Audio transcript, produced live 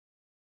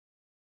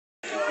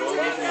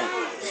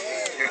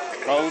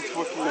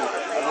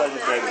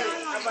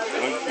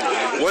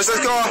What's this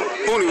called?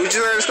 Pony, what you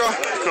say this called?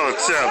 It's called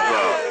Chef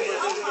Dog.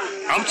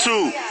 I'm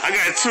 2. I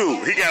got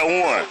 2. He got 1.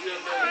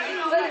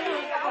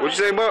 What you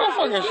say, Buck?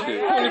 Fucking shit.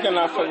 Pony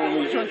cannot fuck with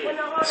me drinking.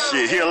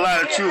 Shit, he a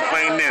lot of truth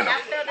ain't in him.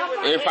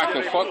 If I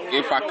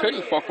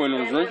couldn't fuck when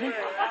I'm drinking,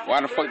 why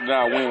the fuck did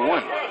I win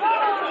 1?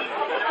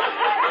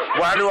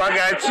 Why do I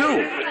got 2?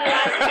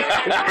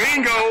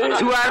 Bingo.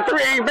 2 out of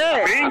 3 ain't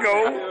bad. Bingo.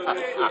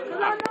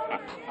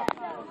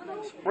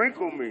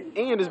 Sprinkle me.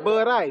 And it's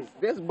Bud Ice.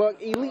 That's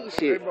Buck Elite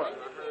shit.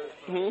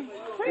 Give me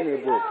a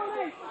book.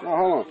 No,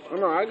 hold on.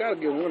 No, I gotta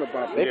get one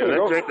about that. Yeah,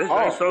 let's drink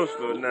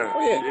social now. Oh,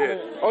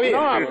 yeah. Oh, yeah. No,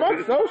 I'm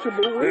fucking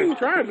sociable. We ain't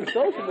trying to be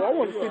sociable. I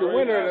want to see the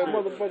winner of that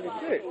motherfucking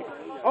shit.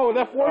 Oh,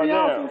 that 40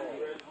 ounces?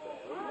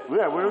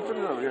 Yeah, we're to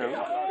know, yeah.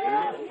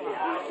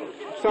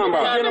 Something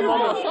about get him on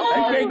the, he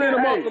can't get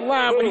him off the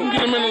line, but he can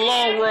get him in the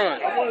long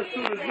run. I want to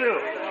shoot a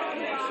zip.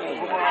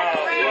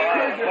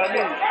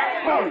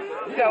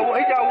 He got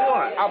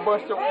 1. I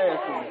bust your ass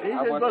for me. He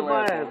just bust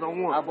my ass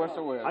on 1. I bust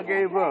your ass. I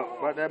gave up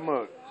about that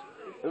much.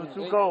 It was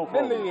too cold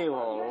for me. That nigga ain't a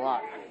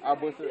lot. I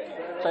bust it.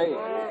 Say it.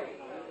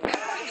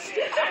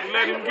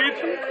 Let him get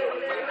you.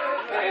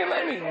 Hey,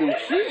 let me do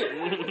shit.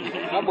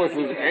 I bust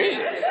his ass.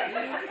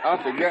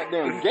 Out the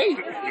goddamn gate.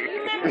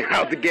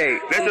 Out the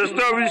gate. That's your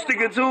story, you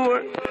sticking to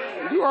it?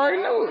 You already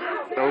knew it.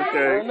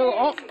 Okay.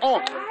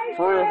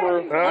 For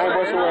real. I ain't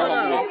bust your ass.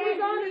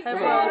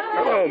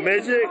 Come on,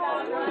 midget.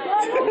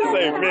 This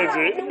ain't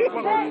midget.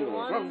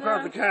 Welcome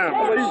across the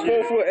camera.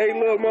 You 4'8"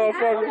 little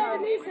motherfucker.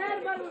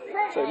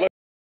 Say, look.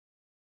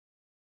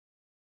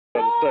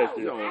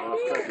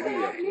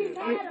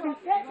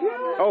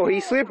 Oh,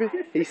 he's slipping.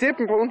 He's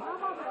sipping, Pony.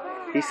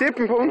 He's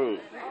sipping, Pony.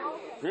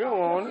 He don't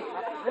want it.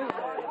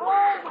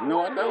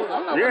 No, I don't.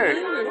 I'm not. Yeah.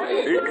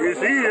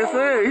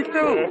 He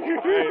threw.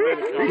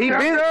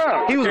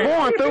 He was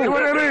born through.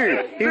 What that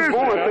is? He was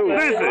born through.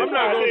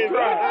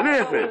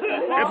 Listen.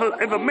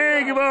 If a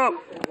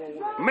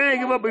man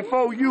give up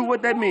before you,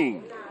 what that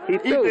mean?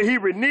 Either he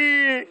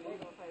reneged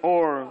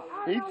or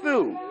he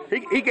threw.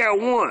 He got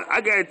 1.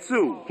 I got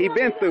 2. He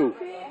been through.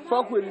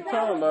 Fuck with the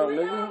tongue, though,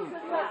 nigga.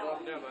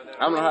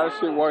 I don't know how this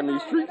shit work in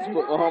these streets,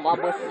 but I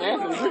bust his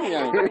ass in the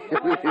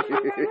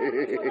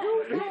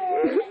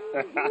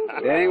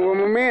That ain't what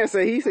my man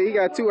said. He said he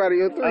got 2 out of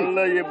your 3. I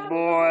love you,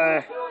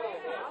 boy.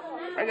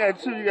 I got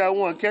 2, you got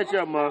 1. Catch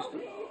up, monster.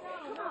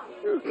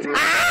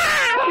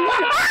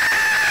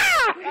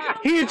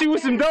 He hit you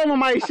with some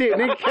Dolomite shit,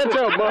 nigga. Catch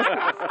up, bro.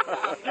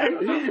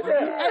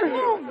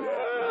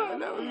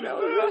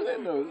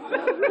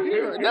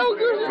 That was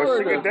good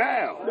shit right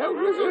there. That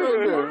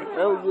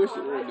was good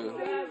shit right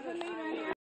there.